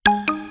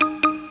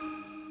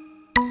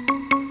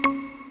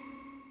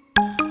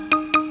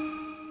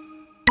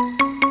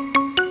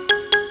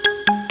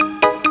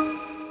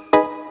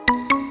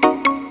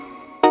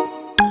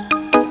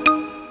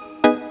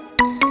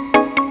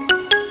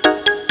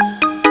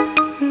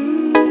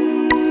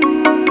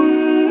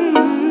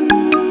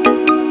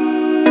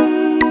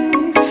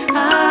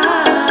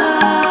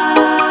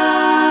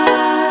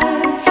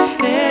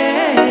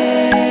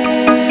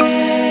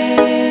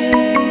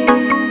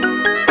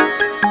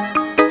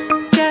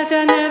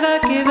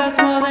never give us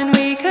more than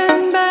we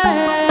can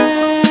bear.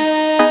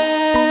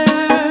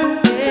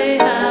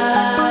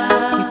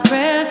 Keep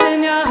prayers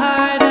in your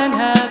heart and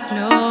have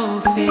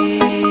no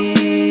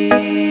fear.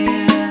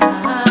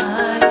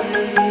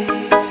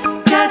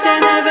 Jah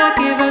never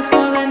give us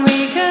more than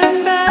we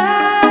can bear.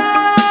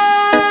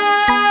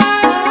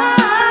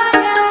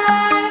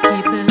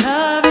 Keep the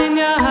love in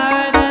your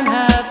heart and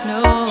have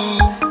no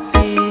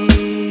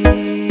fear.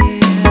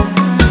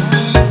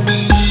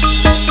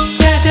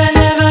 Jah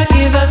never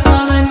give us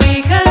more than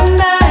we can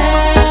bear.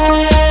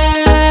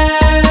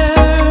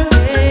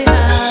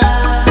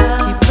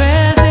 Keep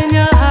prayers in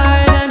your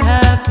heart and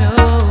have no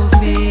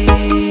fear.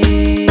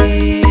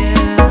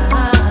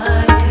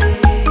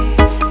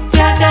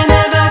 Jah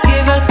never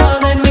give us more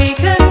than we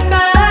can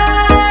bear.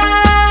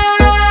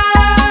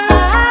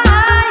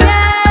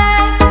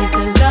 Keep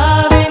the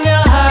love in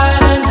your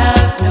heart and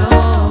have no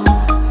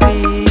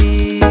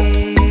fear.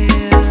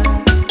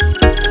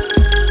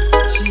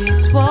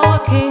 She's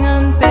walking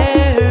on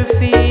bare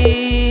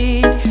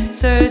feet,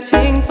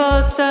 searching for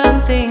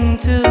something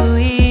to